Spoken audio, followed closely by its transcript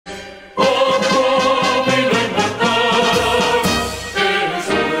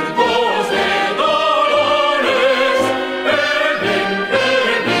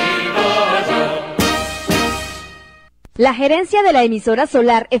La gerencia de la emisora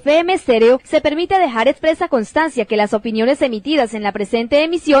Solar FM Stereo se permite dejar expresa constancia que las opiniones emitidas en la presente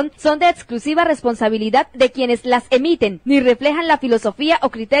emisión son de exclusiva responsabilidad de quienes las emiten, ni reflejan la filosofía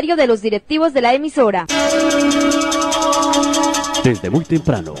o criterio de los directivos de la emisora. Desde muy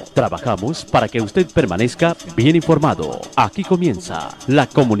temprano, trabajamos para que usted permanezca bien informado. Aquí comienza La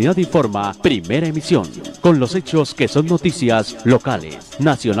Comunidad Informa, primera emisión, con los hechos que son noticias locales,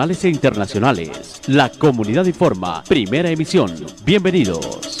 nacionales e internacionales. La Comunidad Informa, primera emisión.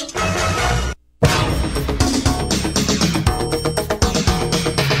 Bienvenidos.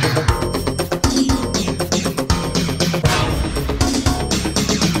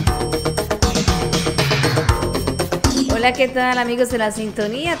 Hola, ¿qué tal amigos de la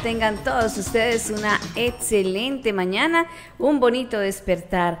sintonía? Tengan todos ustedes una excelente mañana, un bonito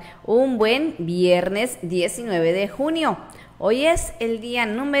despertar, un buen viernes 19 de junio. Hoy es el día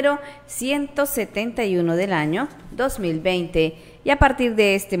número 171 del año 2020 y a partir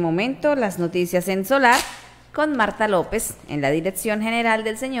de este momento las noticias en Solar con Marta López en la dirección general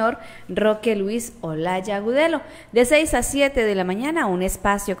del señor Roque Luis Olaya Agudelo, de 6 a 7 de la mañana, un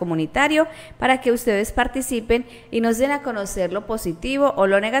espacio comunitario para que ustedes participen y nos den a conocer lo positivo o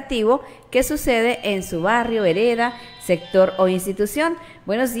lo negativo que sucede en su barrio, vereda, sector o institución.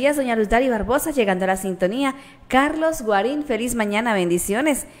 Buenos días, doña Luz Dari Barbosa, llegando a la sintonía. Carlos Guarín, feliz mañana,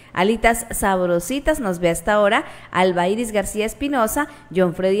 bendiciones. Alitas Sabrositas nos ve hasta ahora. Alba Iris García Espinosa,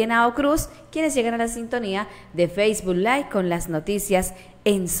 John Freddy Henao Cruz, quienes llegan a la sintonía de Facebook Live con las noticias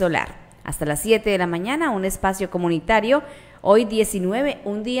en Solar. Hasta las 7 de la mañana, un espacio comunitario. Hoy 19,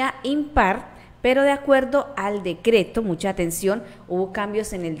 un día impar, pero de acuerdo al decreto, mucha atención, hubo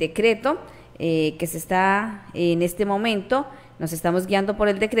cambios en el decreto que se está en este momento, nos estamos guiando por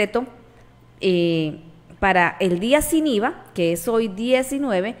el decreto, para el día sin IVA, que es hoy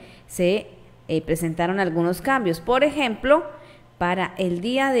 19, se presentaron algunos cambios. Por ejemplo, para el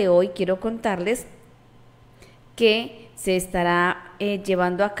día de hoy quiero contarles que se estará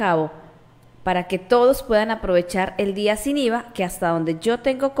llevando a cabo para que todos puedan aprovechar el día sin IVA, que hasta donde yo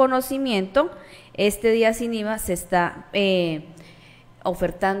tengo conocimiento, este día sin IVA se está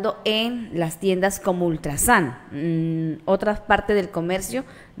ofertando en las tiendas como Ultrasan. Otra parte del comercio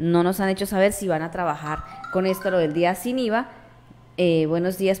no nos han hecho saber si van a trabajar con esto, lo del día sin IVA.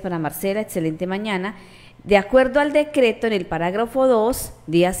 Buenos días para Marcela, excelente mañana. De acuerdo al decreto, en el parágrafo 2,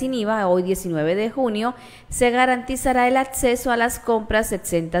 día sin IVA, hoy 19 de junio, se garantizará el acceso a las compras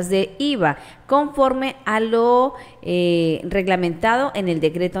exentas de IVA, conforme a lo reglamentado en el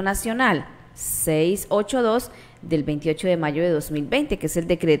decreto nacional 682 del 28 de mayo de 2020, que es el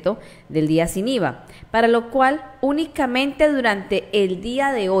decreto del día sin IVA, para lo cual únicamente durante el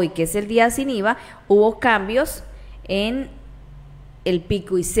día de hoy, que es el día sin IVA, hubo cambios en el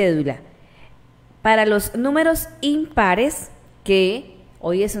pico y cédula. Para los números impares, que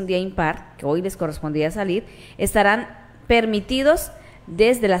hoy es un día impar, que hoy les correspondía salir, estarán permitidos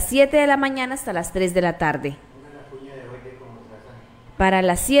desde las 7 de la mañana hasta las 3 de la tarde. Para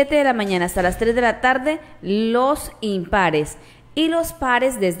las 7 de la mañana hasta las 3 de la tarde, los impares, y los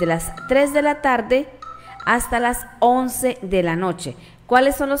pares desde las 3 de la tarde hasta las 11 de la noche.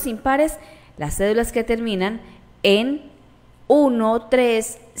 ¿Cuáles son los impares? Las cédulas que terminan en 1,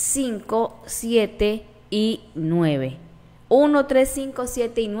 3, 5, 7 y 9. 1, 3, 5,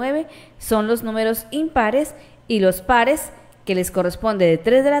 7 y 9 son los números impares, y los pares, que les corresponde de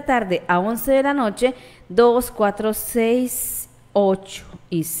 3 de la tarde a 11 de la noche, 2, 4, 6, 8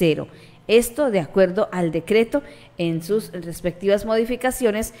 y 0. Esto de acuerdo al decreto en sus respectivas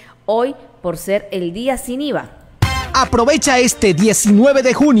modificaciones, hoy por ser el día sin IVA. Aprovecha este 19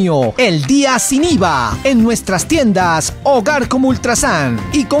 de junio, el día sin IVA, en nuestras tiendas Hogar como Ultrasan,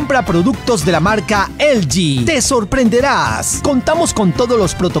 y compra productos de la marca LG. Te sorprenderás. Contamos con todos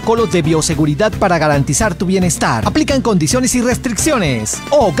los protocolos de bioseguridad para garantizar tu bienestar. Aplican condiciones y restricciones.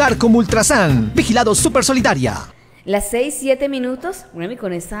 Hogar como Ultrasan, vigilado Super Solidaria. Las 6, 7 minutos, bueno, y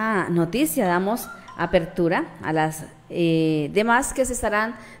con esta noticia damos apertura a las demás que se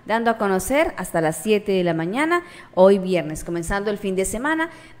estarán dando a conocer hasta las 7 de la mañana, hoy viernes, comenzando el fin de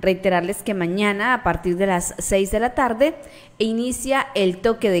semana. Reiterarles que mañana a partir de las 6 de la tarde inicia el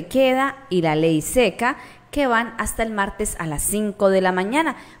toque de queda y la ley seca, que van hasta el martes a las 5 de la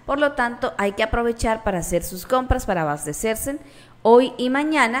mañana. Por lo tanto, hay que aprovechar para hacer sus compras, para abastecerse hoy y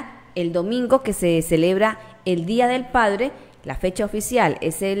mañana. El domingo, que se celebra el Día del Padre, la fecha oficial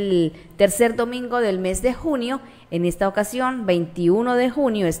es el tercer domingo del mes de junio. En esta ocasión, 21 de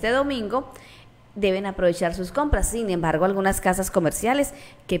junio, este domingo, deben aprovechar sus compras. Sin embargo, algunas casas comerciales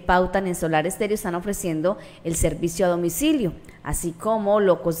que pautan en Solar Estéreo están ofreciendo el servicio a domicilio, así como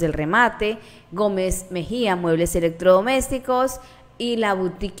Locos del Remate, Gómez Mejía, Muebles Electrodomésticos y la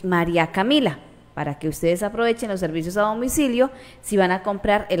Boutique María Camila, para que ustedes aprovechen los servicios a domicilio si van a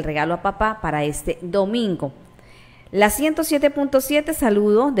comprar el regalo a papá para este domingo. La 107.7,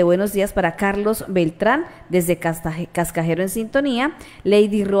 saludo de buenos días para Carlos Beltrán, desde Cascajero en sintonía.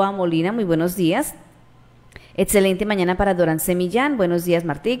 Lady Roa Molina, muy buenos días. Excelente mañana para Dorance Millán. Buenos días,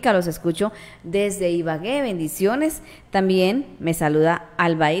 Martica, los escucho desde Ibagué, bendiciones. También me saluda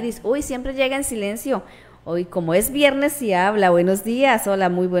Alba Iris. Uy, siempre llega en silencio. Hoy, como es viernes, y habla. Buenos días, hola,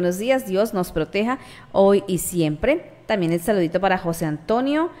 muy buenos días. Dios nos proteja hoy y siempre. También el saludito para José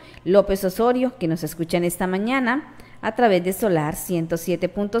Antonio López Osorio, que nos escucha en esta mañana a través de Solar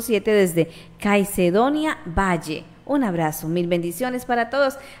 107.7 desde Caicedonia Valle. Un abrazo, mil bendiciones para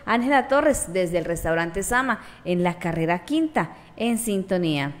todos. Ángela Torres, desde el restaurante Sama, en la carrera quinta, en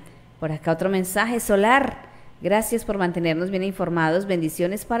sintonía. Por acá otro mensaje, Solar. Gracias por mantenernos bien informados.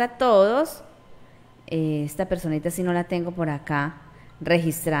 Bendiciones para todos. Esta personita sí no la tengo por acá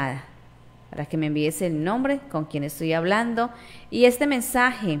registrada, para que me envíes el nombre con quien estoy hablando. Y este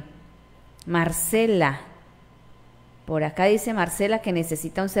mensaje, Marcela, por acá dice Marcela que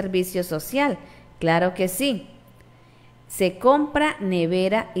necesita un servicio social. Claro que sí. Se compra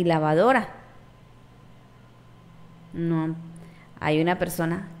nevera y lavadora. No, hay una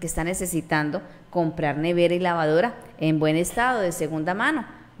persona que está necesitando comprar nevera y lavadora en buen estado, de segunda mano.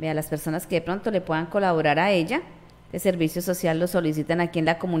 Vea, las personas que de pronto le puedan colaborar a ella, el servicio social lo solicitan aquí en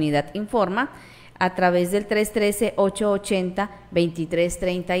la comunidad Informa a través del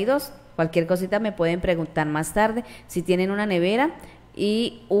 313-880-2332. Cualquier cosita me pueden preguntar más tarde si tienen una nevera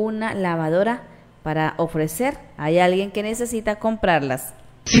y una lavadora para ofrecer. Hay alguien que necesita comprarlas.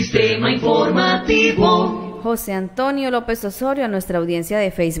 Sistema informativo. José Antonio López Osorio, a nuestra audiencia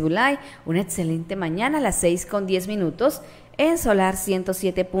de Facebook Live, una excelente mañana a las 6:10 en Solar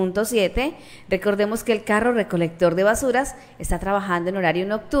 107.7. Recordemos que el carro recolector de basuras está trabajando en horario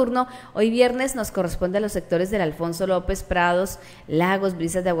nocturno. Hoy viernes nos corresponde a los sectores del Alfonso López, Prados, Lagos,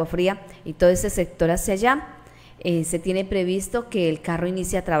 Brisas de Agua Fría y todo ese sector hacia allá. Se tiene previsto que el carro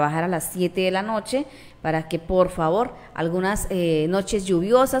inicie a trabajar a las 7 de la noche para que, por favor, algunas noches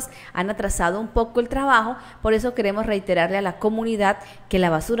lluviosas han atrasado un poco el trabajo. Por eso queremos reiterarle a la comunidad que la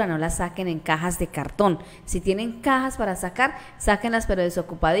basura no la saquen en cajas de cartón. Si tienen cajas para sacar, sáquenlas pero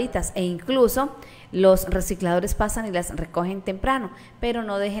desocupaditas, e incluso los recicladores pasan y las recogen temprano, pero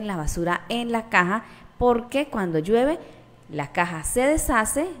no dejen la basura en la caja, porque cuando llueve la caja se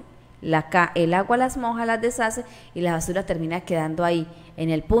deshace, el agua las moja, las deshace y la basura termina quedando ahí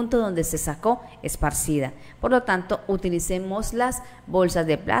en el punto donde se sacó, esparcida. Por lo tanto, utilicemos las bolsas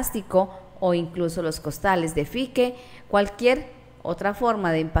de plástico o incluso los costales de fique, cualquier otra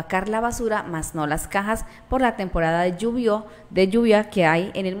forma de empacar la basura, más no las cajas, por la temporada de lluvia que hay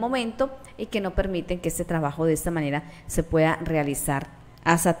en el momento y que no permiten que este trabajo de esta manera se pueda realizar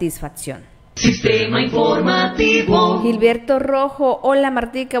a satisfacción. Sistema informativo. Gilberto Rojo, hola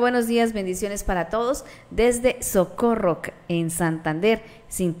Martica, buenos días, bendiciones para todos desde Socorro en Santander,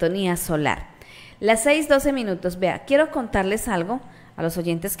 sintonía Solar. Las 6:12. Vea, quiero contarles algo a los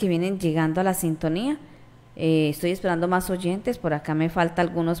oyentes que vienen llegando a la sintonía. Estoy esperando más oyentes, por acá me falta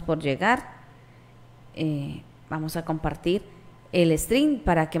algunos por llegar. Vamos a compartir el stream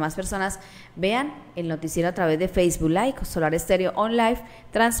para que más personas vean el noticiero a través de Facebook Live. Solar Estéreo On Live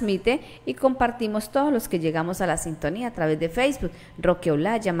transmite y compartimos todos los que llegamos a la sintonía a través de Facebook. Roque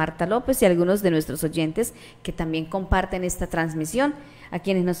Olaya, Marta López y algunos de nuestros oyentes que también comparten esta transmisión. A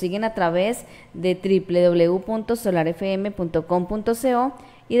quienes nos siguen a través de www.solarfm.com.co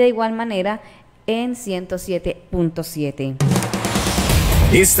y de igual manera en 107.7.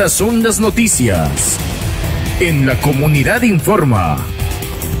 Estas son las noticias en la comunidad Informa.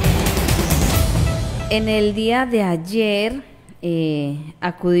 En el día de ayer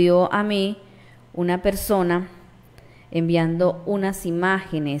acudió a mí una persona enviando unas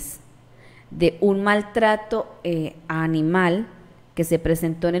imágenes de un maltrato animal que se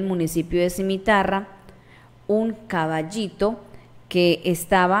presentó en el municipio de Cimitarra, un caballito que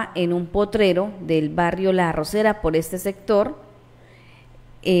estaba en un potrero del barrio La Arrocera, por este sector.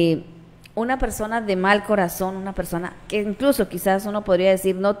 Una persona de mal corazón, una persona que incluso quizás uno podría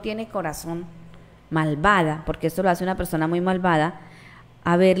decir no tiene corazón, malvada, porque esto lo hace una persona muy malvada,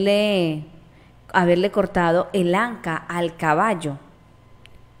 haberle cortado el anca al caballo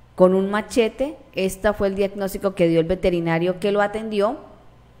con un machete. Este fue el diagnóstico que dio el veterinario que lo atendió.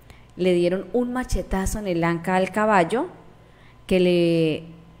 Le dieron un machetazo en el anca al caballo que le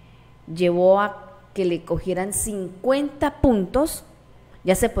llevó a que le cogieran 50 puntos.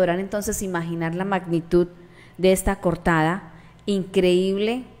 Ya se podrán entonces imaginar la magnitud de esta cortada.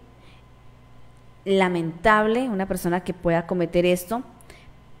 Increíble, lamentable, una persona que pueda cometer esto,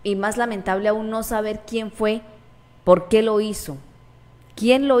 y más lamentable aún no saber quién fue, por qué lo hizo,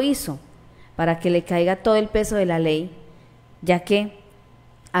 quién lo hizo, para que le caiga todo el peso de la ley, ya que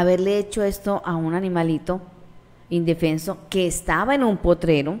haberle hecho esto a un animalito indefenso que estaba en un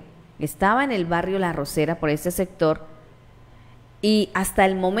potrero, estaba en el barrio La Rosera, por este sector, y hasta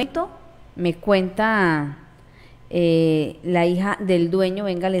el momento me cuenta la hija del dueño,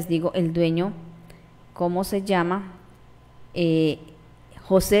 venga, les digo, el dueño, ¿cómo se llama?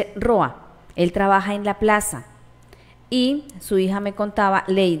 José Roa, él trabaja en la plaza, y su hija me contaba,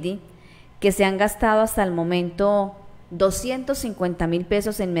 Lady, que se han gastado hasta el momento 250.000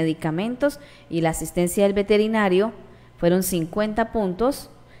 pesos en medicamentos, y la asistencia del veterinario fueron 50 puntos.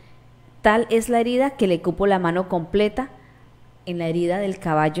 Tal es la herida que le cupo la mano completa en la herida del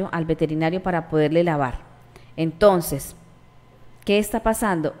caballo al veterinario para poderle lavar. Entonces, ¿qué está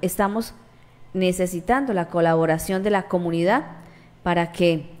pasando? Estamos necesitando la colaboración de la comunidad para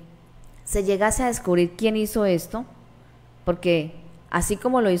que se llegase a descubrir quién hizo esto, porque así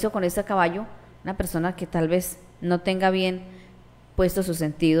como lo hizo con este caballo, una persona que tal vez no tenga bien puestos sus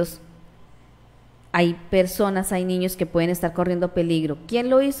sentidos, hay personas, hay niños que pueden estar corriendo peligro. ¿Quién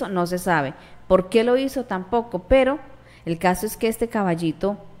lo hizo? No se sabe. ¿Por qué lo hizo? Tampoco, pero el caso es que este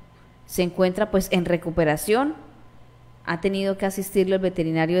caballito se encuentra pues en recuperación, ha tenido que asistirlo el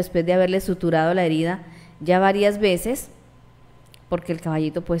veterinario después de haberle suturado la herida ya varias veces, porque el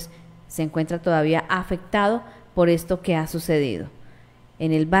caballito pues se encuentra todavía afectado por esto que ha sucedido.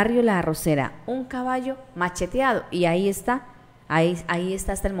 En el barrio La Rosera, un caballo macheteado, y ahí está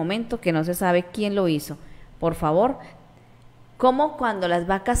hasta el momento que no se sabe quién lo hizo. Por favor, como cuando las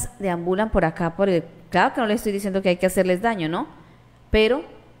vacas deambulan por acá, claro que no le estoy diciendo que hay que hacerles daño, ¿no? Pero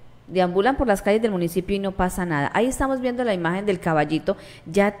deambulan por las calles del municipio y no pasa nada. Ahí estamos viendo la imagen del caballito,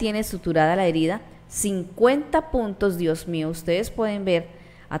 ya tiene suturada la herida, 50 puntos, Dios mío, ustedes pueden ver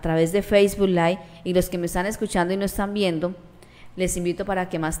a través de Facebook Live, y los que me están escuchando y no están viendo, les invito para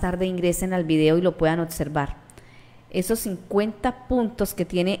que más tarde ingresen al video y lo puedan observar. Esos 50 puntos que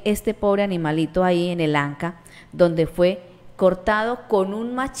tiene este pobre animalito ahí en el anca, donde fue cortado con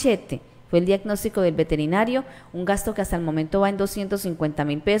un machete, fue el diagnóstico del veterinario, un gasto que hasta el momento va en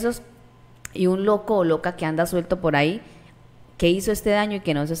 250.000 pesos, y un loco o loca que anda suelto por ahí, que hizo este daño y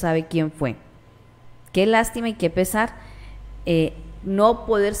que no se sabe quién fue. Qué lástima y qué pesar no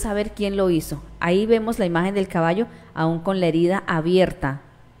poder saber quién lo hizo. Ahí vemos la imagen del caballo aún con la herida abierta.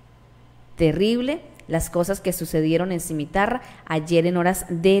 Terrible las cosas que sucedieron en Cimitarra ayer en horas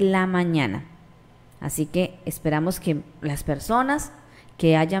de la mañana. Así que esperamos que las personas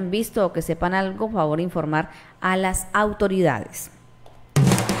que hayan visto o que sepan algo, por favor, informar a las autoridades.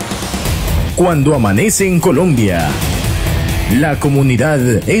 Cuando amanece en Colombia, la comunidad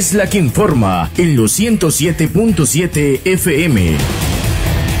es la que informa en los 107.7 FM.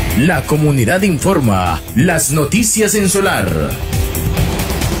 La comunidad informa, las noticias en Solar.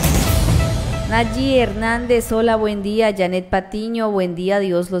 Nayi Hernández, hola, buen día. Janet Patiño, buen día,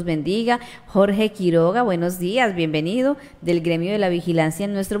 Dios los bendiga. Jorge Quiroga, buenos días, bienvenido del gremio de la vigilancia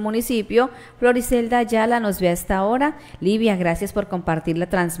en nuestro municipio. Floricelda Ayala nos ve a esta hora. Livia, gracias por compartir la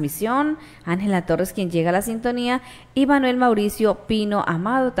transmisión. Ángela Torres, quien llega a la sintonía. Y Manuel Mauricio Pino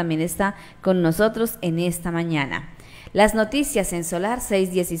Amado también está con nosotros en esta mañana. Las noticias en Solar,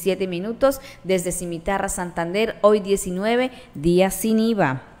 6:17 minutos, desde Cimitarra, Santander, hoy 19, día sin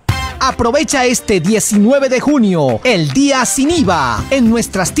IVA. Aprovecha este 19 de junio, el día sin IVA, en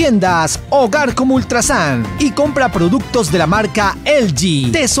nuestras tiendas Hogar como Ultrasan, y compra productos de la marca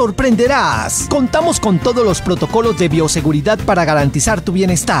LG. Te sorprenderás. Contamos con todos los protocolos de bioseguridad para garantizar tu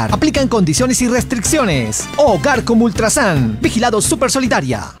bienestar. Aplican condiciones y restricciones. Hogar como Ultrasan, vigilado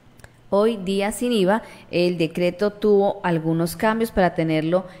Supersolidaria. Hoy, día sin IVA, el decreto tuvo algunos cambios para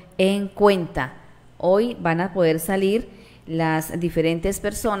tenerlo en cuenta. Hoy van a poder salir las diferentes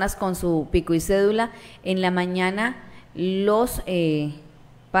personas con su pico y cédula. En la mañana los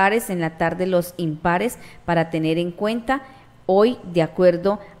pares, en la tarde los impares, para tener en cuenta. Hoy, de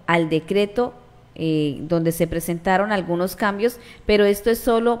acuerdo al decreto, donde se presentaron algunos cambios, pero esto es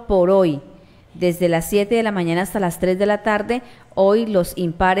solo por hoy. Desde las 7 de la mañana hasta las 3 de la tarde, hoy los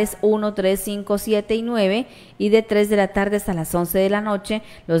impares 1, 3, 5, 7 y 9, y de 3 de la tarde hasta las 11 de la noche,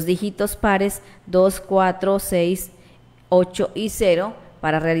 los dígitos pares 2, 4, 6, 8 y 0,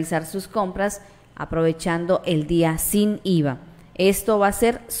 para realizar sus compras aprovechando el día sin IVA. Esto va a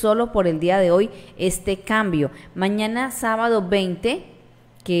ser solo por el día de hoy, este cambio. Mañana sábado 20,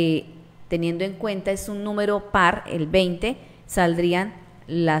 que teniendo en cuenta es un número par, el 20, saldrían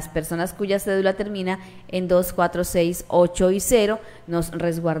las personas cuya cédula termina en 2, 4, 6, 8 y 0. Nos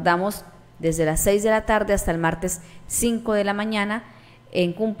resguardamos desde las 6 de la tarde hasta el martes 5 de la mañana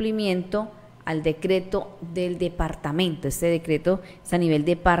en cumplimiento al decreto del departamento. Este decreto es a nivel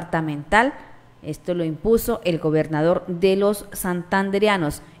departamental. Esto lo impuso el gobernador de los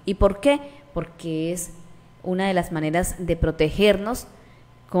santandereanos. ¿Y por qué? Porque es una de las maneras de protegernos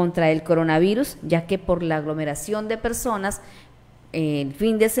contra el coronavirus, ya que por la aglomeración de personas, el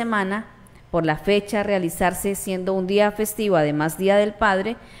fin de semana, por la fecha realizarse siendo un día festivo, además Día del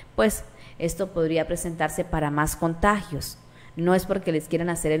Padre, pues esto podría presentarse para más contagios. No es porque les quieran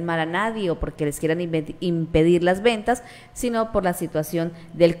hacer el mal a nadie o porque les quieran impedir las ventas, sino por la situación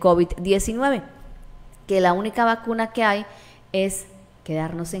del COVID-19, que la única vacuna que hay es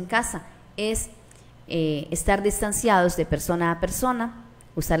quedarnos en casa, es estar distanciados de persona a persona,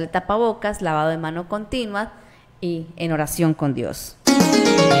 usar el tapabocas, lavado de mano continua y en oración con Dios.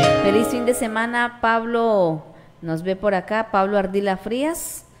 Feliz fin de semana, Pablo nos ve por acá, Pablo Ardila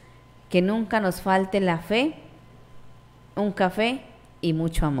Frías, que nunca nos falte la fe, un café y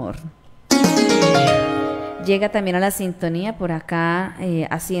mucho amor. Llega también a la sintonía por acá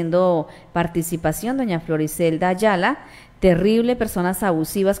haciendo participación doña Floricelda Ayala. Terrible, personas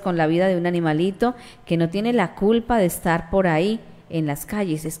abusivas con la vida de un animalito que no tiene la culpa de estar por ahí en las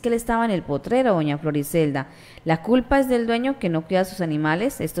calles. Es que él estaba en el potrero, doña Floricelda. La culpa es del dueño que no cuida a sus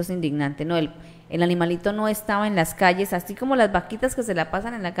animales. Esto es indignante. No, el animalito no estaba en las calles, así como las vaquitas que se la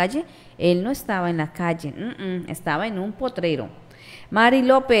pasan en la calle. Él no estaba en la calle, estaba en un potrero. Mari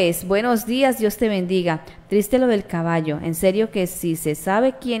López, buenos días, Dios te bendiga. Triste lo del caballo, en serio que si se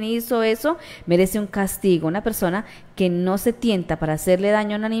sabe quién hizo eso, merece un castigo. Una persona que no se tienta para hacerle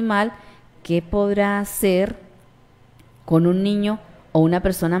daño a un animal, ¿qué podrá hacer con un niño o una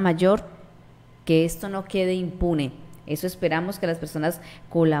persona mayor? Que esto no quede impune. Eso esperamos que las personas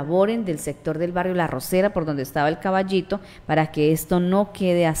colaboren del sector del barrio La Rosera, por donde estaba el caballito, para que esto no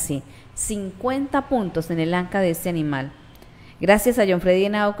quede así. 50 puntos en el anca de este animal. Gracias a John Freddy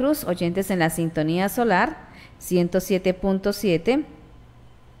Henao Cruz, oyentes en la sintonía solar 107.7.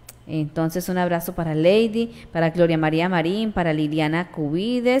 Entonces un abrazo para Lady, para Gloria María Marín, para Liliana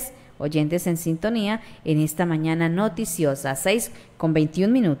Cubides, oyentes en sintonía en esta mañana noticiosa,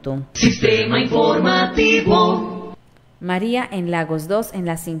 6:21. Sistema informativo. María en Lagos 2 en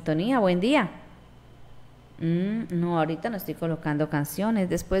la sintonía, buen día. No, ahorita no estoy colocando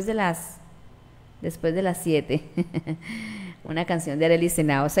canciones, después de las 7. Una canción de Arely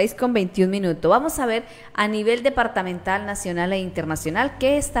Senao, 6:21. Vamos a ver a nivel departamental, nacional e internacional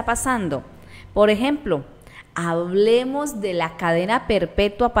qué está pasando. Por ejemplo, hablemos de la cadena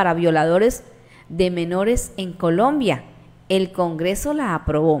perpetua para violadores de menores en Colombia. El Congreso la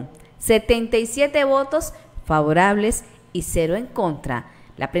aprobó. 77 votos favorables y 0 en contra.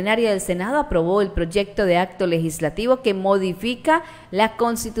 La plenaria del Senado aprobó el proyecto de acto legislativo que modifica la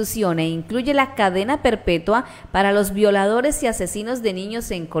Constitución e incluye la cadena perpetua para los violadores y asesinos de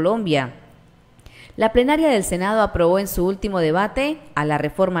niños en Colombia. La plenaria del Senado aprobó en su último debate a la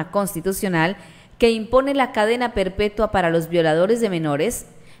reforma constitucional que impone la cadena perpetua para los violadores de menores.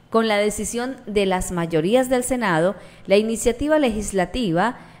 Con la decisión de las mayorías del Senado, la iniciativa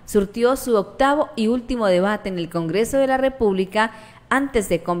legislativa surtió su octavo y último debate en el Congreso de la República antes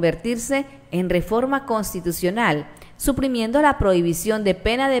de convertirse en reforma constitucional, suprimiendo la prohibición de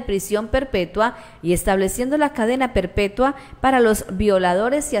pena de prisión perpetua y estableciendo la cadena perpetua para los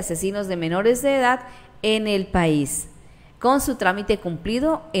violadores y asesinos de menores de edad en el país. Con su trámite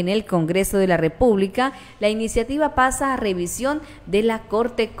cumplido en el Congreso de la República, la iniciativa pasa a revisión de la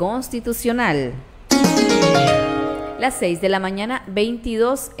Corte Constitucional. Las 6 de la mañana,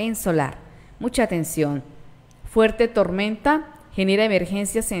 22 en solar. Mucha atención. Fuerte tormenta genera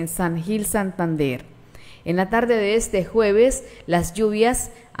emergencias en San Gil, Santander. En la tarde de este jueves, las lluvias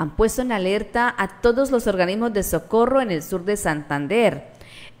han puesto en alerta a todos los organismos de socorro en el sur de Santander.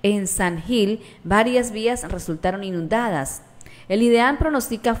 En San Gil, varias vías resultaron inundadas. El IDEAN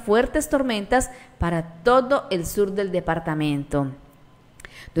pronostica fuertes tormentas para todo el sur del departamento.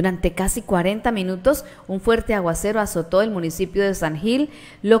 Durante casi 40 minutos, un fuerte aguacero azotó el municipio de San Gil,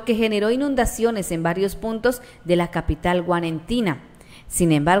 lo que generó inundaciones en varios puntos de la capital guanentina.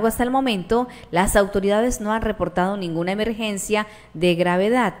 Sin embargo, hasta el momento, las autoridades no han reportado ninguna emergencia de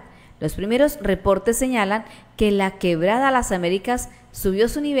gravedad. Los primeros reportes señalan que la quebrada Las Américas subió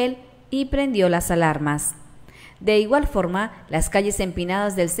su nivel y prendió las alarmas. De igual forma, las calles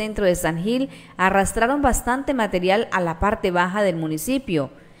empinadas del centro de San Gil arrastraron bastante material a la parte baja del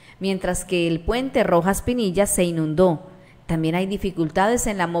municipio, mientras que el puente Rojas Pinilla se inundó. También hay dificultades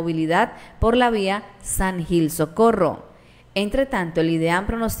en la movilidad por la vía San Gil Socorro. Entre tanto, el IDEAM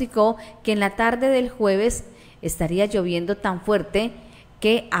pronosticó que en la tarde del jueves estaría lloviendo tan fuerte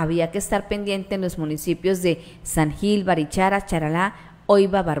que había que estar pendiente en los municipios de San Gil, Barichara, Charalá,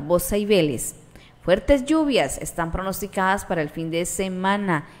 Oiva, Barbosa y Vélez. Fuertes lluvias están pronosticadas para el fin de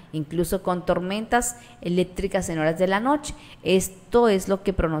semana, incluso con tormentas eléctricas en horas de la noche. Esto es lo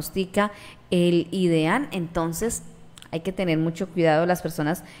que pronostica el IDEAM. Entonces hay que tener mucho cuidado las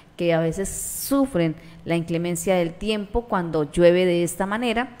personas que a veces sufren la inclemencia del tiempo cuando llueve de esta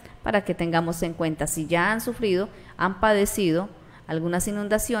manera, para que tengamos en cuenta, si ya han sufrido, han padecido algunas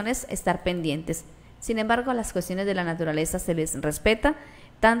inundaciones, estar pendientes. Sin embargo, a las cuestiones de la naturaleza se les respeta,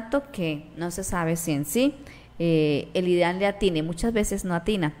 tanto que no se sabe si en sí el IDEAM le atine, muchas veces no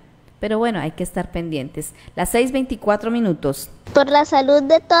atina, pero bueno, hay que estar pendientes. Las 6:24. Por la salud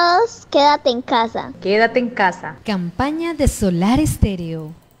de todos, quédate en casa. Quédate en casa. Campaña de Solar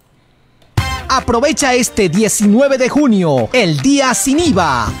Estéreo. Aprovecha este 19 de junio, el día sin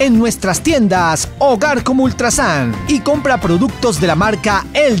IVA, en nuestras tiendas Hogar como Ultrasan y compra productos de la marca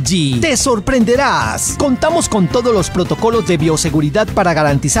LG. Te sorprenderás. Contamos con todos los protocolos de bioseguridad para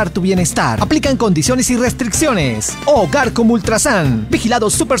garantizar tu bienestar. Aplican condiciones y restricciones. Hogar como Ultrasan, vigilado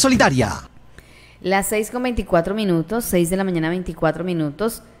Super Solidaria. Las 6:24, 6 de la mañana 24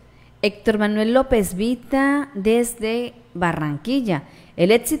 minutos. Héctor Manuel López Vita desde Barranquilla.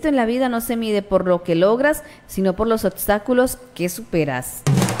 El éxito en la vida no se mide por lo que logras, sino por los obstáculos que superas.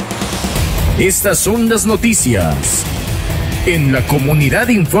 Estas son las noticias en La Comunidad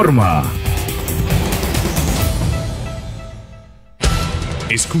Informa.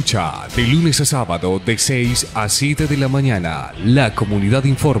 Escucha de lunes a sábado de 6 a 7 de la mañana. La Comunidad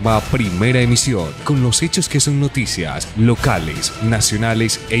Informa, primera emisión, con los hechos que son noticias locales,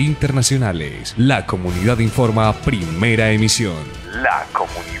 nacionales e internacionales. La Comunidad Informa, primera emisión. La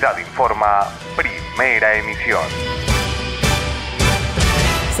Comunidad Informa, primera emisión.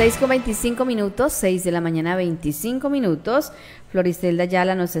 6:25, 6 de la mañana 25 minutos. Floristelda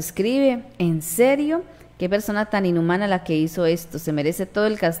Ayala nos escribe: ¿en serio? Qué persona tan inhumana la que hizo esto. Se merece todo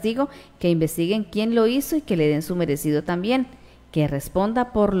el castigo, que investiguen quién lo hizo y que le den su merecido también, que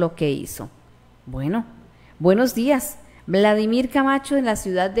responda por lo que hizo. Bueno, buenos días. Vladimir Camacho en la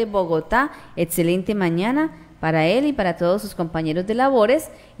ciudad de Bogotá, excelente mañana para él y para todos sus compañeros de labores,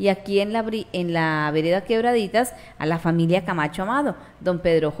 y aquí en la vereda Quebraditas a la familia Camacho Amado, don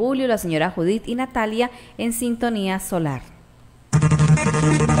Pedro Julio, la señora Judith y Natalia en sintonía solar.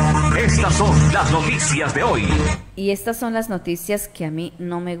 Estas son las noticias de hoy. Y estas son las noticias que a mí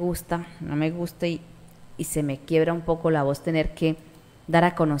no me gusta y se me quiebra un poco la voz tener que dar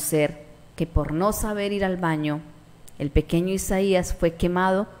a conocer que por no saber ir al baño, el pequeño Isaías fue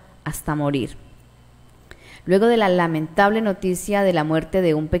quemado hasta morir. Luego de la lamentable noticia de la muerte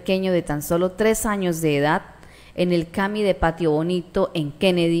de un pequeño de tan solo 3 años de edad en el CAMI de Patio Bonito en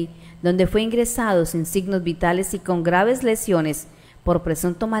Kennedy, donde fue ingresado sin signos vitales y con graves lesiones por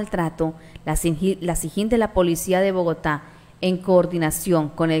presunto maltrato, la SIJIN de la Policía de Bogotá, en coordinación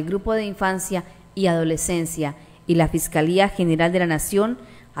con el Grupo de Infancia y Adolescencia y la Fiscalía General de la Nación,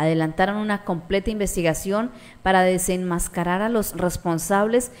 adelantaron una completa investigación para desenmascarar a los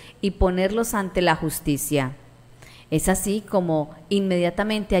responsables y ponerlos ante la justicia. Es así como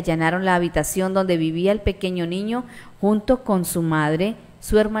inmediatamente allanaron la habitación donde vivía el pequeño niño junto con su madre,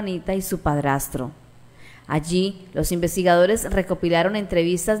 su hermanita y su padrastro. Allí, los investigadores recopilaron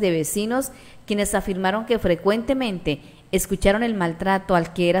entrevistas de vecinos quienes afirmaron que frecuentemente escucharon el maltrato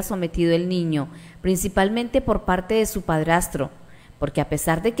al que era sometido el niño, principalmente por parte de su padrastro, porque a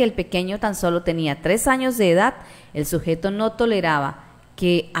pesar de que el pequeño tan solo tenía 3 años de edad, el sujeto no toleraba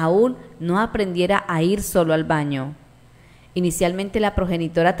que aún no aprendiera a ir solo al baño. Inicialmente la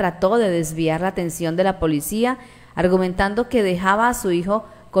progenitora trató de desviar la atención de la policía, argumentando que dejaba a su hijo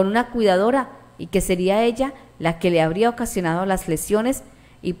con una cuidadora y que sería ella la que le habría ocasionado las lesiones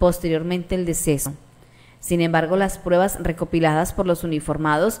y posteriormente el deceso. Sin embargo, las pruebas recopiladas por los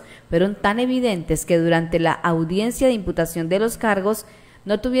uniformados fueron tan evidentes que durante la audiencia de imputación de los cargos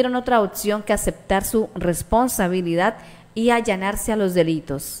no tuvieron otra opción que aceptar su responsabilidad y allanarse a los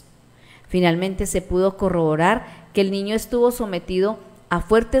delitos. Finalmente se pudo corroborar que el niño estuvo sometido a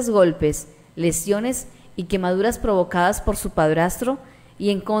fuertes golpes, lesiones y quemaduras provocadas por su padrastro y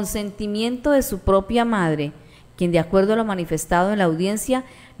en consentimiento de su propia madre, quien, de acuerdo a lo manifestado en la audiencia,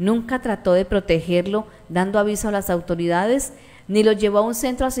 nunca trató de protegerlo dando aviso a las autoridades ni lo llevó a un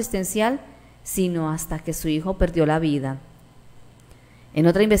centro asistencial, sino hasta que su hijo perdió la vida. En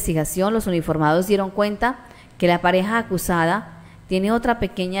otra investigación, los uniformados dieron cuenta que la pareja acusada tiene otra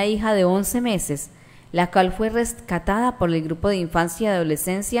pequeña hija de 11 meses, la cual fue rescatada por el Grupo de Infancia y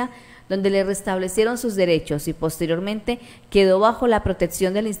Adolescencia, donde le restablecieron sus derechos y posteriormente quedó bajo la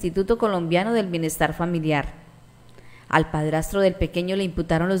protección del Instituto Colombiano del Bienestar Familiar. Al padrastro del pequeño le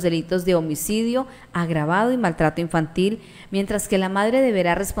imputaron los delitos de homicidio agravado y maltrato infantil, mientras que la madre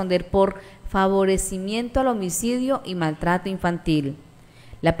deberá responder por favorecimiento al homicidio y maltrato infantil.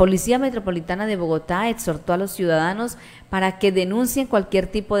 La Policía Metropolitana de Bogotá exhortó a los ciudadanos para que denuncien cualquier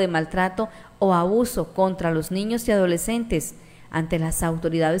tipo de maltrato o abuso contra los niños y adolescentes ante las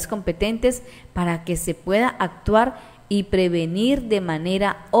autoridades competentes para que se pueda actuar y prevenir de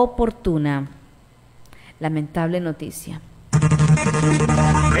manera oportuna. Lamentable noticia.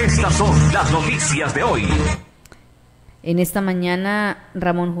 Estas son las noticias de hoy. En esta mañana,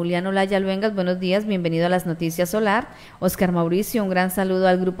 Ramón Julián Olaya Luengas, buenos días, bienvenido a las Noticias Solar. Oscar Mauricio, un gran saludo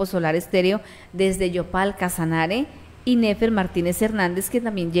al Grupo Solar Estéreo desde Yopal, Casanare. Y Nefer Martínez Hernández, que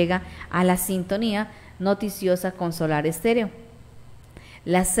también llega a la sintonía noticiosa con Solar Estéreo.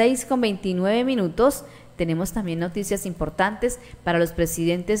 Las 6:29. Tenemos también noticias importantes para los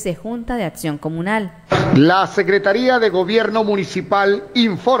presidentes de Junta de Acción Comunal. La Secretaría de Gobierno Municipal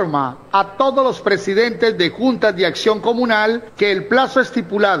informa a todos los presidentes de Juntas de Acción Comunal que el plazo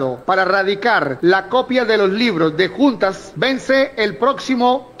estipulado para radicar la copia de los libros de juntas vence el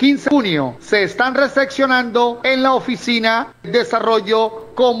próximo 15 de junio. Se están recepcionando en la Oficina de Desarrollo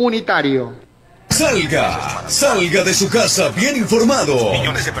Comunitario. Salga de su casa bien informado.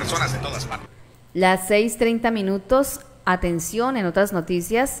 Millones de personas en todas partes. Las 6:30. Atención, en otras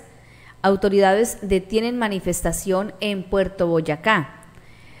noticias, autoridades detienen manifestación en Puerto Boyacá.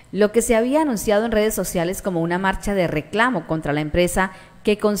 Lo que se había anunciado en redes sociales como una marcha de reclamo contra la empresa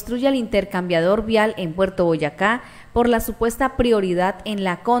que construye el intercambiador vial en Puerto Boyacá por la supuesta prioridad en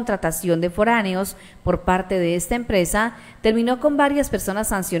la contratación de foráneos por parte de esta empresa, terminó con varias personas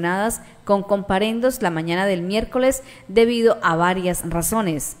sancionadas con comparendos la mañana del miércoles debido a varias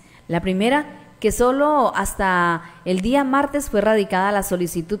razones. La primera, que solo hasta el día martes fue radicada la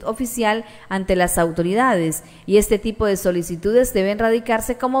solicitud oficial ante las autoridades, y este tipo de solicitudes deben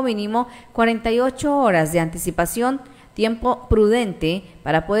radicarse como mínimo 48 horas de anticipación, tiempo prudente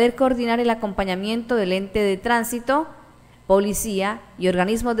para poder coordinar el acompañamiento del ente de tránsito, policía y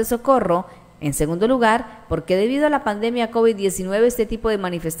organismos de socorro. En segundo lugar, porque debido a la pandemia COVID-19 este tipo de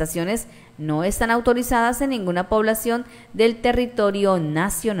manifestaciones no están autorizadas en ninguna población del territorio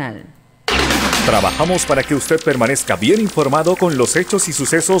nacional. Trabajamos para que usted permanezca bien informado con los hechos y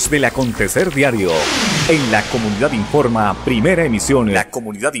sucesos del acontecer diario. En La Comunidad Informa, primera emisión. La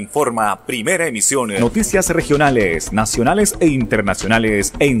Comunidad Informa, primera emisión. Noticias regionales, nacionales e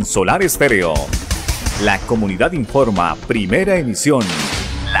internacionales en Solar Estéreo. La Comunidad Informa, primera emisión.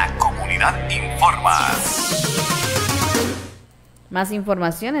 La Comunidad Informa. Más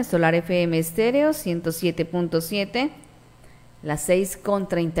información en Solar FM Estéreo 107.7. Las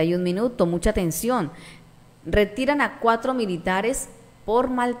 6:31. Mucha atención. Retiran a 4 militares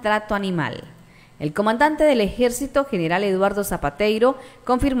por maltrato animal. El comandante del Ejército, general Eduardo Zapateiro,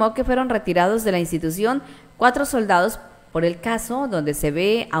 confirmó que fueron retirados de la institución 4 soldados por el caso donde se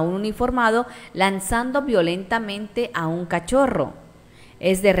ve a un uniformado lanzando violentamente a un cachorro.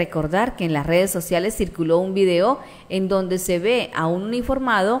 Es de recordar que en las redes sociales circuló un video en donde se ve a un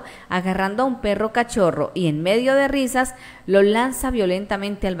uniformado agarrando a un perro cachorro y en medio de risas lo lanza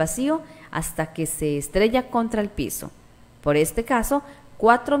violentamente al vacío hasta que se estrella contra el piso. Por este caso,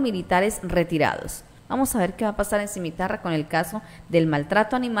 4 militares retirados. Vamos a ver qué va a pasar en Cimitarra con el caso del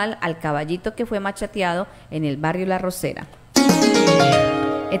maltrato animal al caballito que fue machateado en el barrio La Rosera.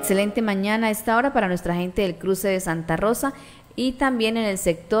 Excelente mañana a esta hora para nuestra gente del cruce de Santa Rosa y también en el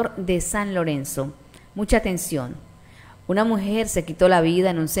sector de San Lorenzo. Mucha atención. Una mujer se quitó la vida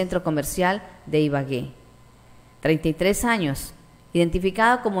en un centro comercial de Ibagué. 33 años,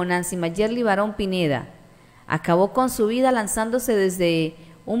 identificada como Nancy Mayerly Barón Pineda, acabó con su vida lanzándose desde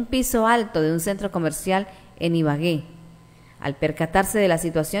un piso alto de un centro comercial en Ibagué. Al percatarse de la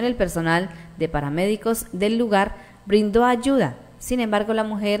situación, el personal de paramédicos del lugar brindó ayuda. Sin embargo, la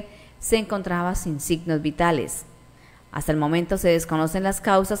mujer se encontraba sin signos vitales. Hasta el momento se desconocen las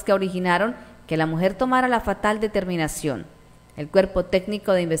causas que originaron que la mujer tomara la fatal determinación. El Cuerpo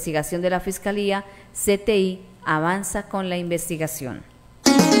Técnico de Investigación de la Fiscalía, CTI, avanza con la investigación.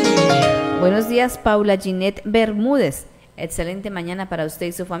 Buenos días, Paula Ginette Bermúdez. Excelente mañana para usted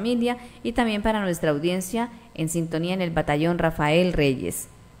y su familia y también para nuestra audiencia en sintonía en el Batallón Rafael Reyes.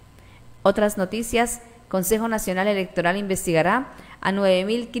 Otras noticias: Consejo Nacional Electoral investigará a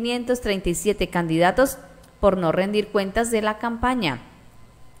 9.537 candidatos por no rendir cuentas de la campaña.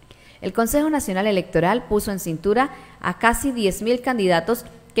 El Consejo Nacional Electoral puso en cintura a casi 10.000 candidatos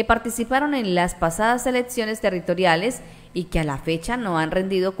que participaron en las pasadas elecciones territoriales y que a la fecha no han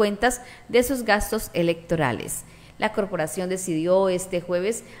rendido cuentas de sus gastos electorales. La corporación decidió este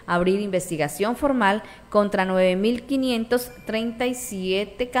jueves abrir investigación formal contra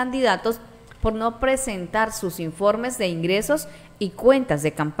 9.537 candidatos por no presentar sus informes de ingresos y cuentas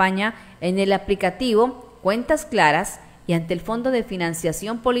de campaña en el aplicativo Cuentas Claras y ante el Fondo de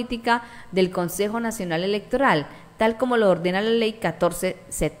Financiación Política del Consejo Nacional Electoral, tal como lo ordena la Ley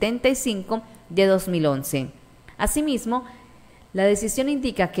 1475 de 2011. Asimismo, la decisión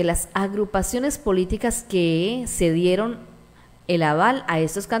indica que las agrupaciones políticas que se dieron el aval a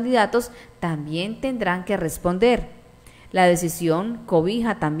estos candidatos también tendrán que responder. La decisión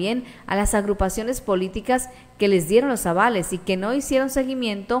cobija también a las agrupaciones políticas que les dieron los avales y que no hicieron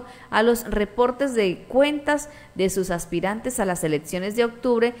seguimiento a los reportes de cuentas de sus aspirantes a las elecciones de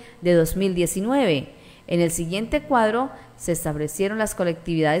octubre de 2019. En el siguiente cuadro se establecieron las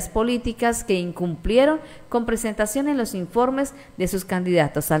colectividades políticas que incumplieron con presentación en los informes de sus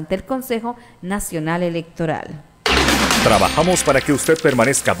candidatos ante el Consejo Nacional Electoral. Trabajamos para que usted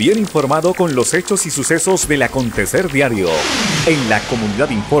permanezca bien informado con los hechos y sucesos del acontecer diario. En La Comunidad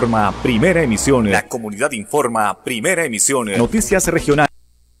Informa, primera emisión. La Comunidad Informa, primera emisión. Noticias regionales.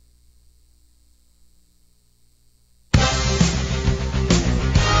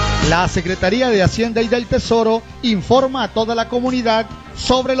 La Secretaría de Hacienda y del Tesoro informa a toda la comunidad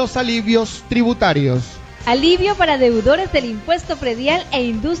sobre los alivios tributarios. Alivio para deudores del impuesto predial e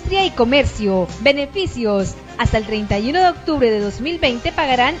industria y comercio. Beneficios. Hasta el 31 de octubre de 2020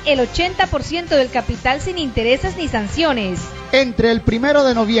 pagarán el 80% del capital sin intereses ni sanciones. Entre el 1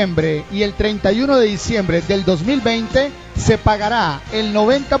 de noviembre y el 31 de diciembre del 2020 se pagará el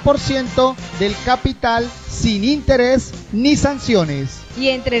 90% del capital sin interés ni sanciones. Y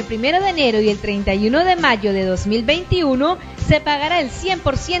entre el 1 de enero y el 31 de mayo de 2021 se pagará el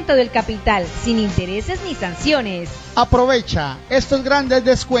 100% del capital sin intereses ni sanciones. Aprovecha estos grandes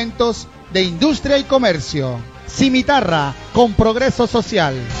descuentos de industria y comercio. Cimitarra, con progreso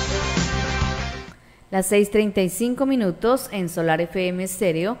social. Las 6:35 en Solar FM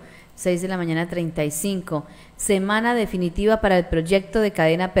Estéreo, 6 de la mañana 35. Semana definitiva para el proyecto de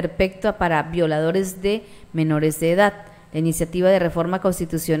cadena perpetua para violadores de menores de edad. La iniciativa de reforma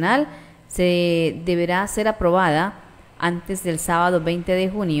constitucional se deberá ser aprobada antes del sábado 20 de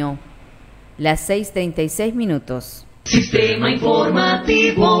junio. Las 6:36. Sistema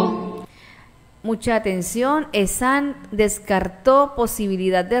informativo. Mucha atención, ESAN descartó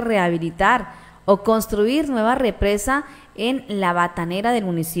posibilidad de rehabilitar o construir nueva represa en La Batanera del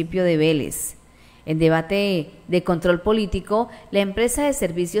municipio de Vélez. En debate de control político, la empresa de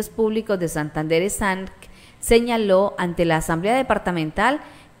servicios públicos de Santander, ESAN, señaló ante la Asamblea Departamental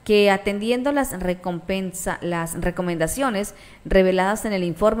que atendiendo las recomendaciones reveladas en el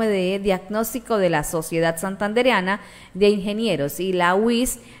informe de diagnóstico de la Sociedad Santandereana de Ingenieros y la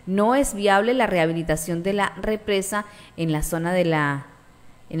UIS, no es viable la rehabilitación de la represa en la zona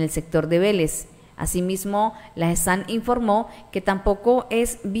en el sector de Vélez. Asimismo, la ESAN informó que tampoco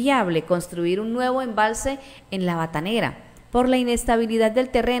es viable construir un nuevo embalse en La Batanera por la inestabilidad del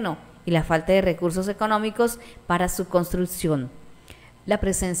terreno y la falta de recursos económicos para su construcción. La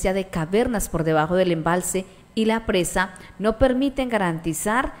presencia de cavernas por debajo del embalse y la presa no permiten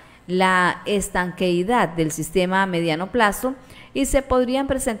garantizar la estanqueidad del sistema a mediano plazo y se podrían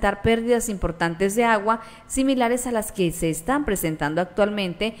presentar pérdidas importantes de agua similares a las que se están presentando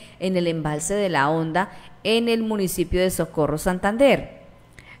actualmente en el embalse de La Honda en el municipio de Socorro, Santander.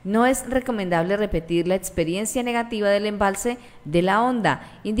 No es recomendable repetir la experiencia negativa del embalse de La Honda,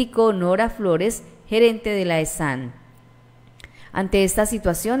 indicó Nora Flores, gerente de la ESAN. Ante esta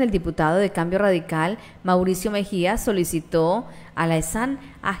situación, el diputado de Cambio Radical, Mauricio Mejía, solicitó a la ESAN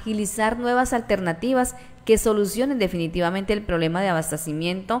agilizar nuevas alternativas que solucionen definitivamente el problema de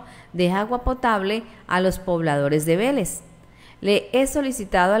abastecimiento de agua potable a los pobladores de Vélez. Le he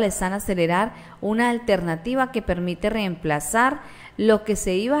solicitado a la ESAN acelerar una alternativa que permite reemplazar lo que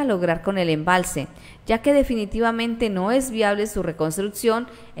se iba a lograr con el embalse, ya que definitivamente no es viable su reconstrucción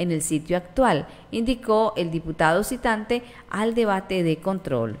en el sitio actual, indicó el diputado citante al debate de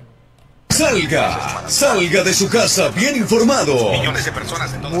control. Salga de su casa bien informado. Millones de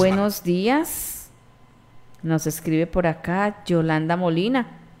personas en todas Buenos días. Nos escribe por acá Yolanda Molina.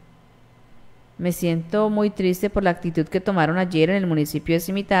 Me siento muy triste por la actitud que tomaron ayer en el municipio de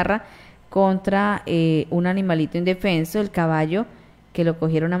Cimitarra contra un animalito indefenso, el caballo, que lo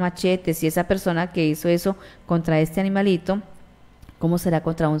cogieron a machetes, y esa persona que hizo eso contra este animalito, ¿cómo será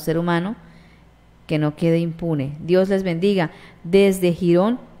contra un ser humano? Que no quede impune. Dios les bendiga. Desde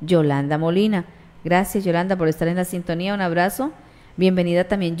Girón, Yolanda Molina. Gracias, Yolanda, por estar en la sintonía. Un abrazo Bienvenida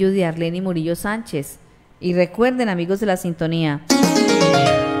también Judy Arleni Murillo Sánchez. Y recuerden, amigos de la sintonía,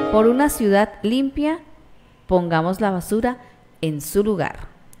 por una ciudad limpia, pongamos la basura en su lugar.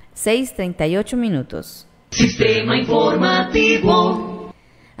 6:38 minutos. Sistema informativo.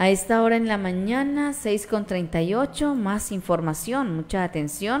 A esta hora en la mañana, 6:38, más información, mucha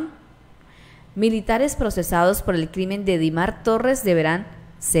atención. Militares procesados por el crimen de Dimar Torres deberán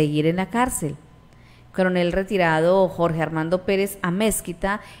seguir en la cárcel. Coronel retirado Jorge Armando Pérez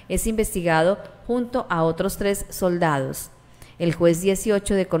Amezquita es investigado junto a otros 3 soldados. El juez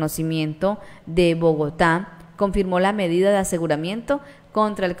 18 de conocimiento de Bogotá confirmó la medida de aseguramiento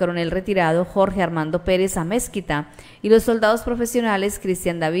contra el coronel retirado Jorge Armando Pérez Amezquita y los soldados profesionales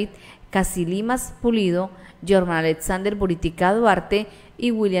Cristian David Casilimas Pulido, Jorman Alexander Buritica Duarte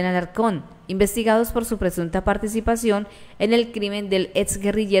y William Alarcón, investigados por su presunta participación en el crimen del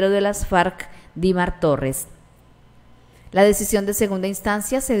exguerrillero de las FARC, Dimar Torres. La decisión de segunda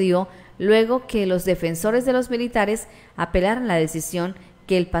instancia se dio luego que los defensores de los militares apelaron la decisión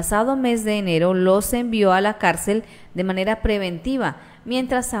que el pasado mes de enero los envió a la cárcel de manera preventiva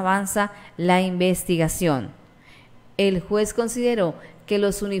mientras avanza la investigación. El juez consideró que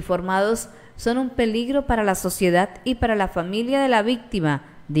los uniformados son un peligro para la sociedad y para la familia de la víctima,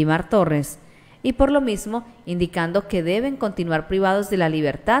 Dimar Torres, y por lo mismo indicando que deben continuar privados de la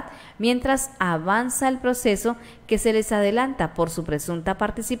libertad mientras avanza el proceso que se les adelanta por su presunta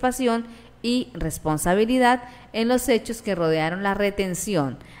participación y responsabilidad en los hechos que rodearon la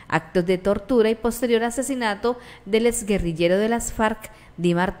retención, actos de tortura y posterior asesinato del exguerrillero de las FARC,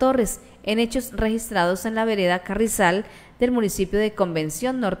 Dimar Torres, en hechos registrados en la vereda Carrizal del municipio de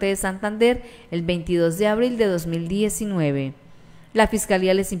Convención Norte de Santander el 22 de abril de 2019. La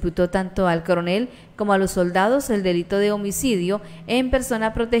Fiscalía les imputó tanto al coronel como a los soldados el delito de homicidio en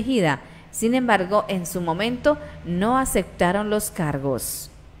persona protegida. Sin embargo, en su momento no aceptaron los cargos.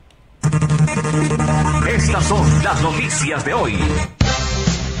 Estas son las noticias de hoy.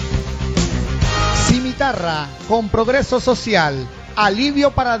 Cimitarra con Progreso Social.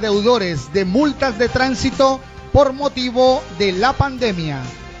 Alivio para deudores de multas de tránsito por motivo de la pandemia.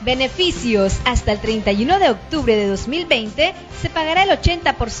 Beneficios. Hasta el 31 de octubre de 2020 se pagará el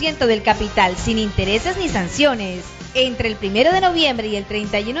 80% del capital sin intereses ni sanciones. Entre el 1 de noviembre y el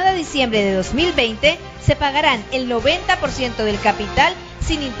 31 de diciembre de 2020 se pagarán el 90% del capital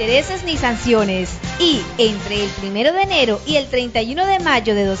sin intereses ni sanciones. Y entre el 1 de enero y el 31 de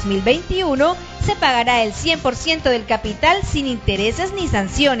mayo de 2021 se pagará el 100% del capital sin intereses ni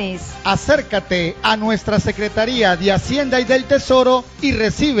sanciones. Acércate a nuestra Secretaría de Hacienda y del Tesoro y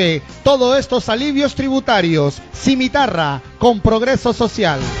recibe todos estos alivios tributarios. Cimitarra con Progreso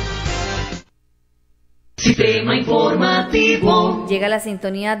Social. Sistema informativo. Llega la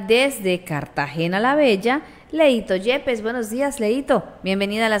sintonía desde Cartagena la Bella, Leito Yepes. Buenos días, Leito.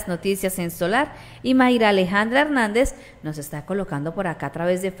 Bienvenida a las noticias en Solar. Y Mayra Alejandra Hernández nos está colocando por acá a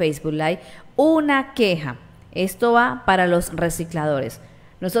través de Facebook Live una queja. Esto va para los recicladores.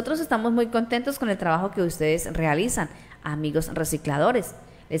 Nosotros estamos muy contentos con el trabajo que ustedes realizan, amigos recicladores.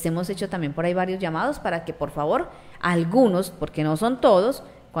 Les hemos hecho también por ahí varios llamados para que por favor algunos, porque no son todos,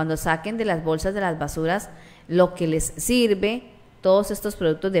 cuando saquen de las bolsas de las basuras lo que les sirve, todos estos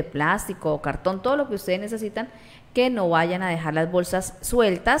productos de plástico o cartón, todo lo que ustedes necesitan, que no vayan a dejar las bolsas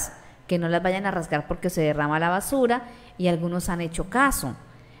sueltas, que no las vayan a rasgar porque se derrama la basura, y algunos han hecho caso.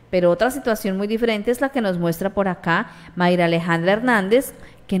 Pero otra situación muy diferente es la que nos muestra por acá Mayra Alejandra Hernández,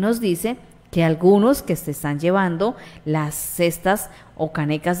 que nos dice que algunos que se están llevando las cestas o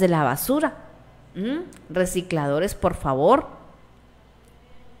canecas de la basura. Recicladores, por favor.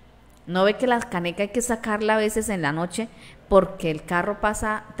 ¿No ve que la caneca hay que sacarla a veces en la noche porque el carro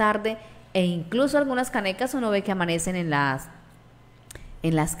pasa tarde? E incluso algunas canecas uno ve que amanecen en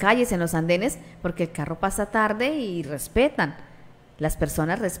las calles, en los andenes, porque el carro pasa tarde y respetan. Las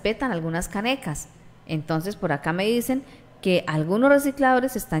personas respetan algunas canecas. Entonces por acá me dicen que algunos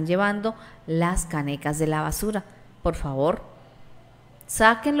recicladores están llevando las canecas de la basura. Por favor,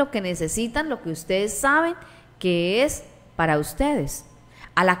 saquen lo que necesitan, lo que ustedes saben que es para ustedes.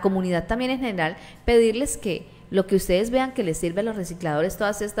 A la comunidad también en general, pedirles que lo que ustedes vean que les sirve a los recicladores,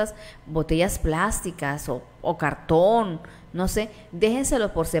 todas estas botellas plásticas o cartón, no sé,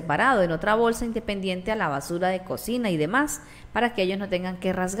 déjenselo por separado en otra bolsa independiente a la basura de cocina y demás, para que ellos no tengan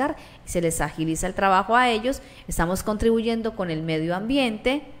que rasgar y se les agiliza el trabajo a ellos. Estamos contribuyendo con el medio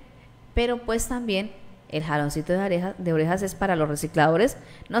ambiente, pero pues también el jaloncito de orejas es para los recicladores.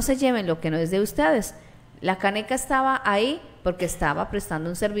 No se lleven lo que no es de ustedes. La caneca estaba ahí porque estaba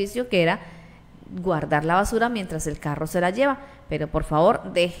prestando un servicio que era guardar la basura mientras el carro se la lleva, pero por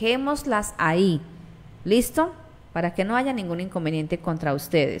favor dejémoslas ahí. ¿Listo? para que no haya ningún inconveniente contra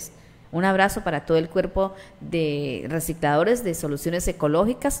ustedes. Un abrazo para todo el cuerpo de recicladores de soluciones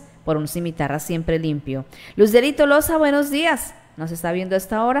ecológicas por un Cimitarra siempre limpio. Luzderito Tolosa, buenos días. Nos está viendo a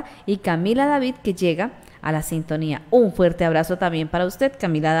esta hora. Y Camila David, que llega a la sintonía. Un fuerte abrazo también para usted,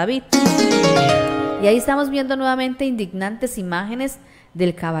 Camila David. Y ahí estamos viendo nuevamente indignantes imágenes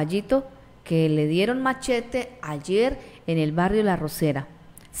del caballito que le dieron machete ayer en el barrio La Rosera.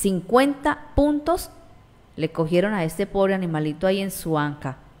 50 puntos le cogieron a este pobre animalito ahí en su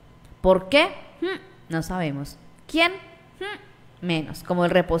anca. ¿Por qué? No sabemos. ¿Quién? Menos, como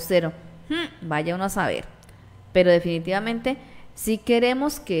el repostero. Vaya uno a saber. Pero definitivamente, si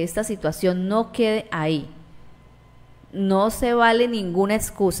queremos que esta situación no quede ahí, no se vale ninguna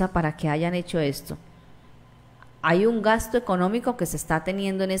excusa para que hayan hecho esto. Hay un gasto económico que se está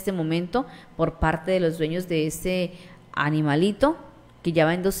teniendo en este momento por parte de los dueños de este animalito, que ya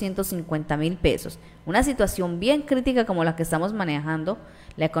va en 250,000 pesos. Una situación bien crítica como la que estamos manejando.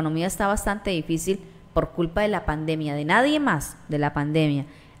 La economía está bastante difícil por culpa de la pandemia, de nadie más, de la pandemia.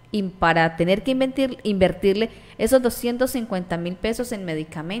 Y para tener que invertirle esos 250,000 pesos en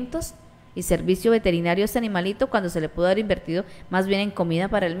medicamentos y servicio veterinario a este animalito, cuando se le pudo haber invertido más bien en comida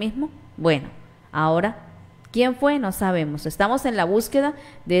para él mismo. Bueno, ahora, ¿quién fue? No sabemos. Estamos en la búsqueda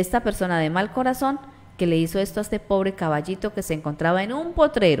de esta persona de mal corazón que le hizo esto a este pobre caballito que se encontraba en un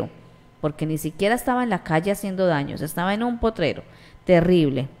potrero, porque ni siquiera estaba en la calle haciendo daños, estaba en un potrero.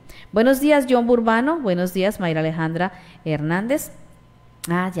 Terrible. Buenos días, John Burbano. Buenos días, Mayra Alejandra Hernández.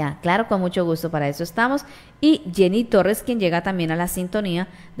 Ya, claro, con mucho gusto, para eso estamos. Y Jenny Torres, quien llega también a la sintonía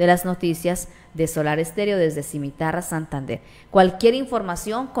de las noticias de Solar Estéreo desde Cimitarra, Santander. Cualquier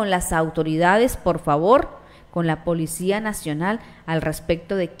información con las autoridades, por favor, con la Policía Nacional al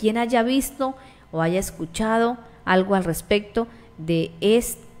respecto de quien haya visto o haya escuchado algo al respecto de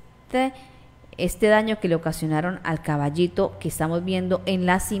este daño que le ocasionaron al caballito que estamos viendo en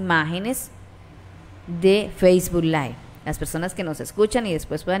las imágenes de Facebook Live. Las personas que nos escuchan y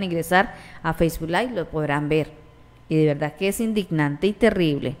después puedan ingresar a Facebook Live lo podrán ver. Y de verdad que es indignante y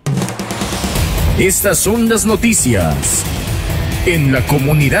terrible. Estas son las noticias en La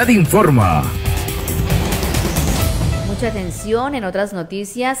Comunidad Informa. Mucha atención, en otras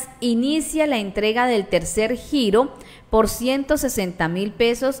noticias, inicia la entrega del tercer giro por 160,000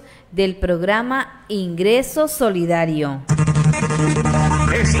 pesos del programa Ingreso Solidario.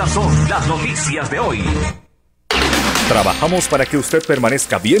 Estas son las noticias de hoy. Trabajamos para que usted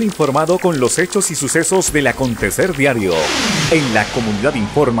permanezca bien informado con los hechos y sucesos del acontecer diario. En La Comunidad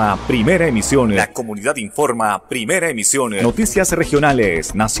Informa, primera emisión. La Comunidad Informa, primera emisión. Noticias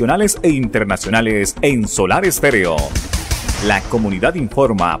regionales, nacionales e internacionales en Solar Estéreo. La Comunidad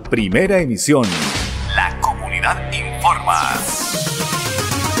Informa, primera emisión. La Comunidad Informa.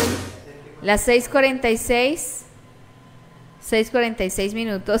 Las 6:46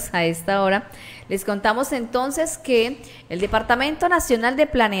 minutos a esta hora. Les contamos entonces que el Departamento Nacional de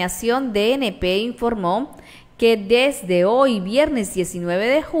Planeación, DNP, informó que desde hoy, viernes 19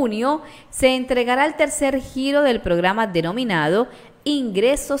 de junio, se entregará el tercer giro del programa denominado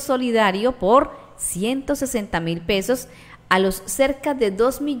Ingreso Solidario por 160,000 pesos a los cerca de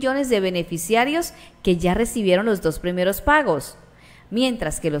 2 millones de beneficiarios que ya recibieron los 2 primeros pagos.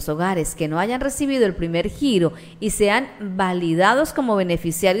 Mientras que los hogares que no hayan recibido el primer giro y sean validados como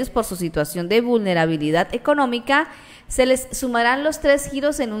beneficiarios por su situación de vulnerabilidad económica, se les sumarán los 3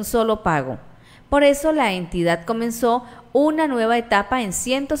 giros en un solo pago. Por eso la entidad comenzó una nueva etapa en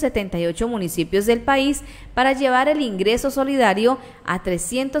 178 municipios del país para llevar el ingreso solidario a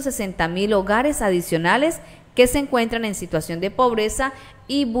 360,000 hogares adicionales que se encuentran en situación de pobreza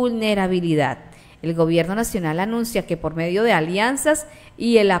y vulnerabilidad. El Gobierno Nacional anuncia que por medio de alianzas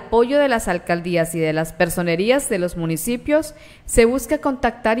y el apoyo de las alcaldías y de las personerías de los municipios, se busca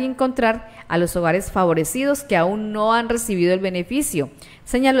contactar y encontrar a los hogares favorecidos que aún no han recibido el beneficio,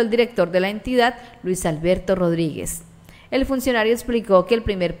 señaló el director de la entidad, Luis Alberto Rodríguez. El funcionario explicó que el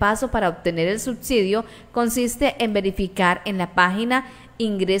primer paso para obtener el subsidio consiste en verificar en la página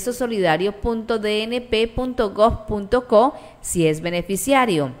ingresosolidario.dnp.gov.co si es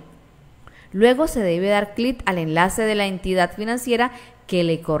beneficiario. Luego se debe dar clic al enlace de la entidad financiera que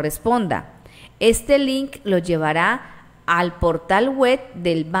le corresponda. Este link lo llevará al portal web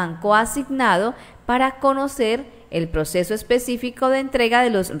del banco asignado para conocer el proceso específico de entrega de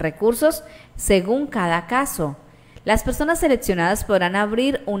los recursos según cada caso. Las personas seleccionadas podrán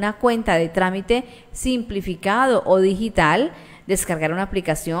abrir una cuenta de trámite simplificado o digital, descargar una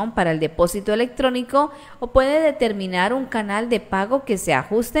aplicación para el depósito electrónico o puede determinar un canal de pago que se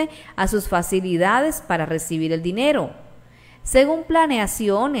ajuste a sus facilidades para recibir el dinero. Según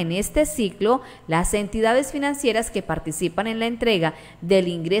planeación, en este ciclo, las entidades financieras que participan en la entrega del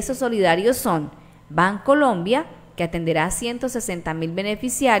ingreso solidario son Bancolombia, que atenderá a 160.000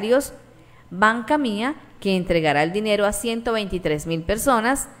 beneficiarios, Banca Mía, que entregará el dinero a 123.000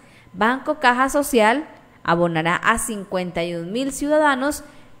 personas, Banco Caja Social, abonará a 51.000 ciudadanos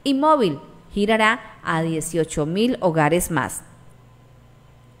y Móvil girará a 18.000 hogares más.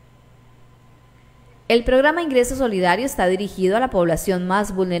 El programa Ingreso Solidario está dirigido a la población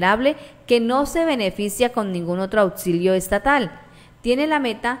más vulnerable que no se beneficia con ningún otro auxilio estatal. Tiene la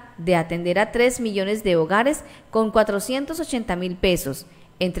meta de atender a 3 millones de hogares con 480.000 pesos,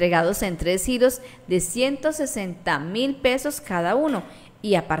 entregados en 3 giros de 160.000 pesos cada uno.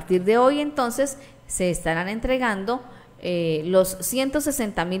 Y a partir de hoy entonces se estarán entregando los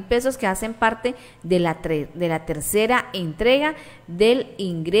 160.000 pesos que hacen parte de la tercera entrega del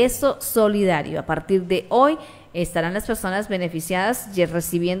ingreso solidario. A partir de hoy estarán las personas beneficiadas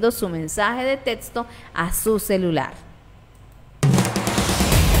recibiendo su mensaje de texto a su celular.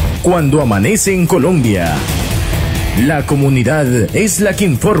 Cuando amanece en Colombia, la comunidad es la que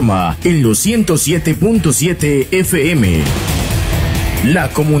informa en los 107.7 FM. La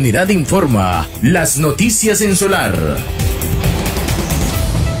comunidad informa, las noticias en Solar.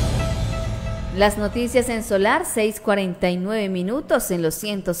 Las noticias en Solar, 6:49 minutos en los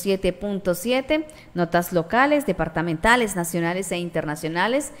 107.7, notas locales, departamentales, nacionales e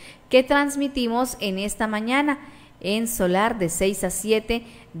internacionales que transmitimos en esta mañana en Solar de 6 a 7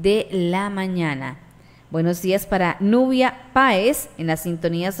 de la mañana. Buenos días para Nubia Páez en la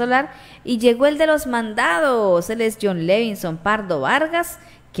sintonía solar. Y llegó el de los mandados, él es John Levinson Pardo Vargas,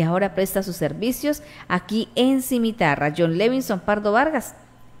 que ahora presta sus servicios aquí en Cimitarra. John Levinson Pardo Vargas,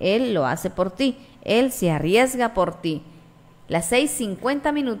 él lo hace por ti, él se arriesga por ti. Las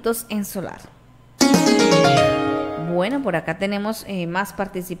 6:50 minutos en Solar. Bueno, por acá tenemos más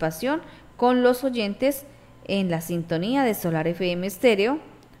participación con los oyentes en la sintonía de Solar FM Estéreo.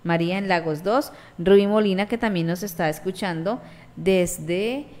 María en Lagos 2, Rubí Molina, que también nos está escuchando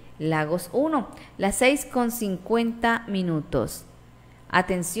desde Lagos 1, las 6:50 minutos.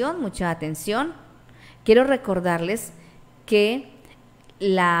 Atención, mucha atención. Quiero recordarles que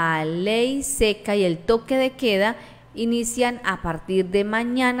la ley seca y el toque de queda inician a partir de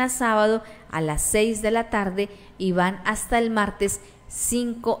mañana sábado a las 6 de la tarde y van hasta el martes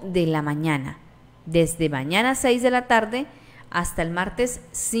 5 de la mañana. Desde mañana 6 de la tarde hasta el martes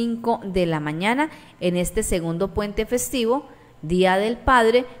 5 de la mañana en este segundo puente festivo, Día del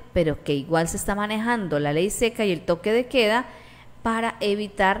Padre, pero que igual se está manejando la ley seca y el toque de queda para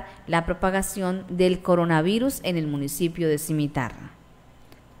evitar la propagación del coronavirus en el municipio de Cimitarra.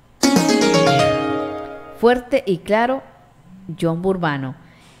 Fuerte y claro, John Burbano.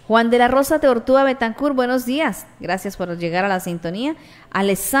 Juan de la Rosa de Ortúa Betancur, buenos días. Gracias por llegar a la sintonía.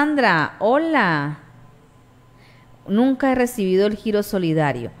 Alessandra, hola. Nunca he recibido el giro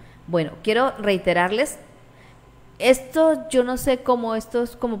solidario. Bueno, quiero reiterarles, esto yo no sé cómo, esto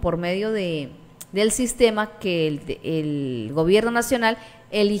es como por medio del sistema que el gobierno nacional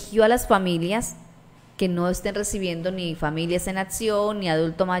eligió a las familias que no estén recibiendo ni familias en acción, ni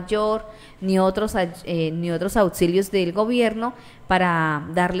adulto mayor, ni otros auxilios del gobierno para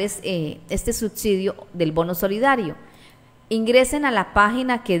darles este subsidio del bono solidario. Ingresen a la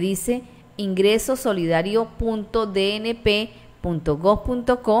página que dice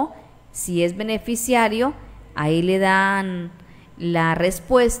ingresosolidario.dnp.gov.co. Si es beneficiario, ahí le dan la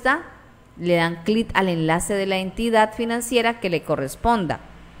respuesta, le dan clic al enlace de la entidad financiera que le corresponda.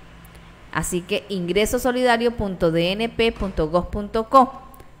 Así que ingresosolidario.dnp.gov.co.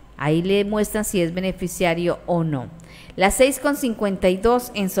 Ahí le muestran si es beneficiario o no. Las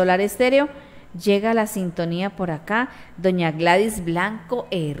 6:52 en Solar Estéreo. Llega la sintonía por acá, doña Gladys Blanco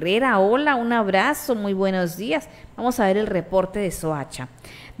Herrera. Hola, un abrazo, muy buenos días. Vamos a ver el reporte de Soacha.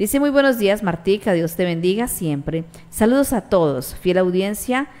 Dice: muy buenos días, Martica, Dios te bendiga siempre. Saludos a todos, fiel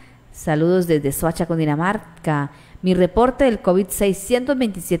audiencia. Saludos desde Soacha, Cundinamarca. Mi reporte del COVID,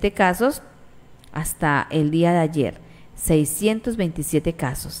 627 casos hasta el día de ayer. 627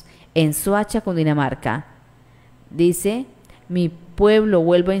 casos en Soacha, Cundinamarca. Dice: mi pueblo,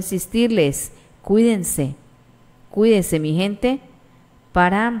 vuelvo a insistirles, cuídense mi gente,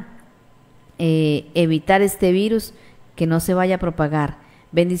 para evitar este virus que no se vaya a propagar.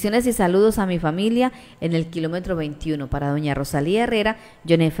 Bendiciones y saludos a mi familia en el kilómetro 21. Para doña Rosalía Herrera,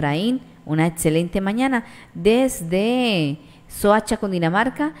 John Efraín, una excelente mañana desde Soacha,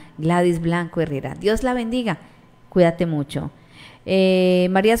 Cundinamarca, Gladys Blanco Herrera. Dios la bendiga, cuídate mucho.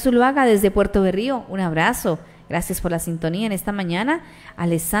 María Zuluaga desde Puerto Berrío, un abrazo. Gracias por la sintonía en esta mañana.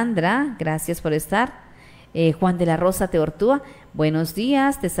 Alessandra, gracias por estar. Juan de la Rosa Teortúa, buenos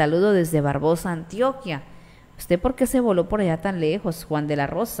días, te saludo desde Barbosa, Antioquia. ¿Usted por qué se voló por allá tan lejos, Juan de la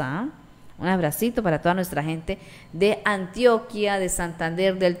Rosa? Un abracito para toda nuestra gente de Antioquia, de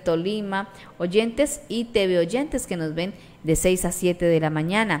Santander, del Tolima, oyentes y TV oyentes que nos ven de 6 a 7 de la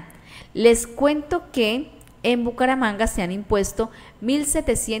mañana. Les cuento que en Bucaramanga se han impuesto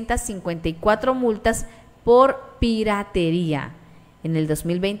 1.754 multas por piratería. En el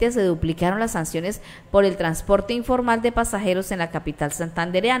 2020 se duplicaron las sanciones por el transporte informal de pasajeros en la capital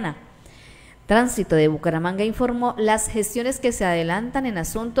santandereana. Tránsito de Bucaramanga informó las gestiones que se adelantan en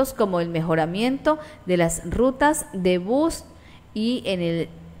asuntos como el mejoramiento de las rutas de bus y en el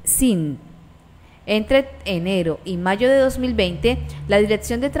SIN. Entre enero y mayo de 2020, la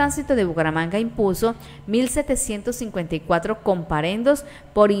Dirección de Tránsito de Bucaramanga impuso 1.754 comparendos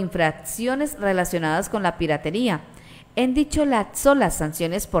por infracciones relacionadas con la piratería. En dicho lapso, las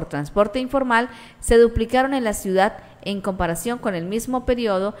sanciones por transporte informal se duplicaron en la ciudad en comparación con el mismo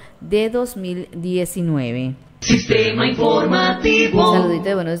periodo de 2019. Sistema informativo. Un saludito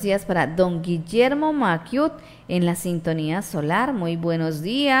de buenos días para don Guillermo Maciut en la sintonía solar. Muy buenos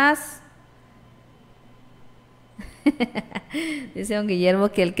días. Dice don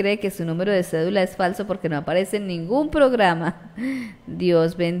Guillermo que él cree que su número de cédula es falso porque no aparece en ningún programa.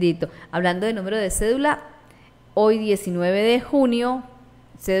 Dios bendito. Hablando de número de cédula, hoy 19 de junio,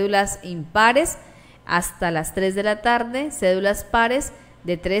 cédulas impares hasta las 3 de la tarde, cédulas pares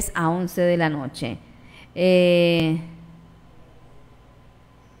de 3 a 11 de la noche.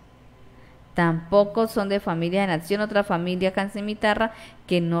 Tampoco son de Familia en Acción, otra familia Cancimitarra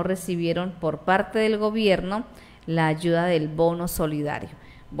que no recibieron por parte del gobierno la ayuda del bono solidario.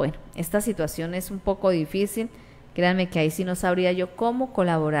 Bueno, esta situación es un poco difícil, créanme que ahí sí no sabría yo cómo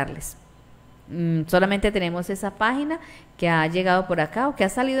colaborarles. Solamente tenemos esa página que ha llegado por acá o que ha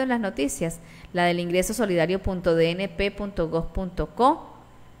salido en las noticias, la del ingresosolidario.dnp.gov.co,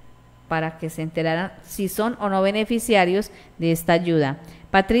 para que se enteraran si son o no beneficiarios de esta ayuda.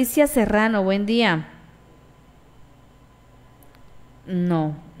 Patricia Serrano, buen día.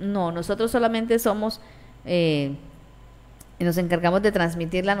 No, nosotros solamente somos, nos encargamos de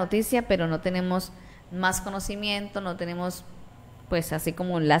transmitir la noticia, pero no tenemos más conocimiento, no tenemos pues así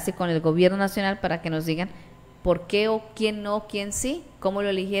como enlace con el gobierno nacional para que nos digan por qué o quién no, quién sí, cómo lo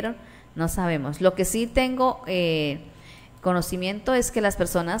eligieron, no sabemos. Lo que sí tengo conocimiento es que las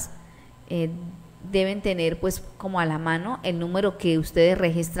personas deben tener pues como a la mano el número que ustedes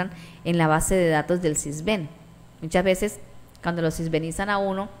registran en la base de datos del Sisbén. Muchas veces cuando lo sisbenizan a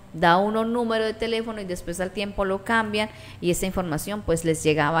uno, da uno un número de teléfono y después al tiempo lo cambian y esa información pues les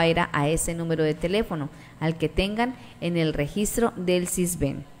llegaba era a ese número de teléfono, al que tengan en el registro del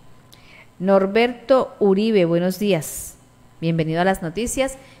Sisbén. Norberto Uribe, buenos días. Bienvenido a las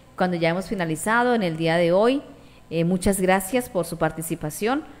noticias. Cuando ya hemos finalizado en el día de hoy, muchas gracias por su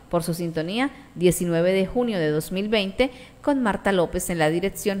participación, por su sintonía. 19 de junio de 2020 con Marta López en la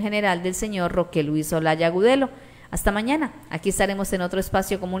dirección general del señor Roque Luis Olaya Agudelo. Hasta mañana, aquí estaremos en otro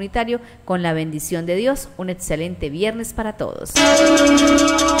espacio comunitario con la bendición de Dios. Un excelente viernes para todos.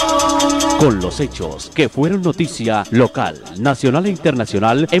 Con los hechos que fueron noticia local, nacional e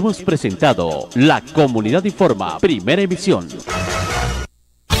internacional, hemos presentado La Comunidad Informa, primera emisión.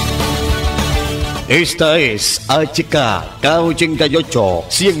 Esta es HKK88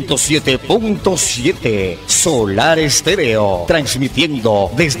 107.7 Solar Estéreo, transmitiendo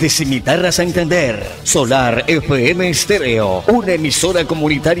desde Cimitarra Santander. Solar FM Estéreo, una emisora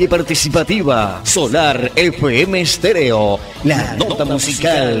comunitaria y participativa. Solar FM Estéreo, la nota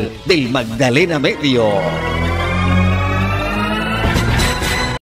musical del Magdalena Medio.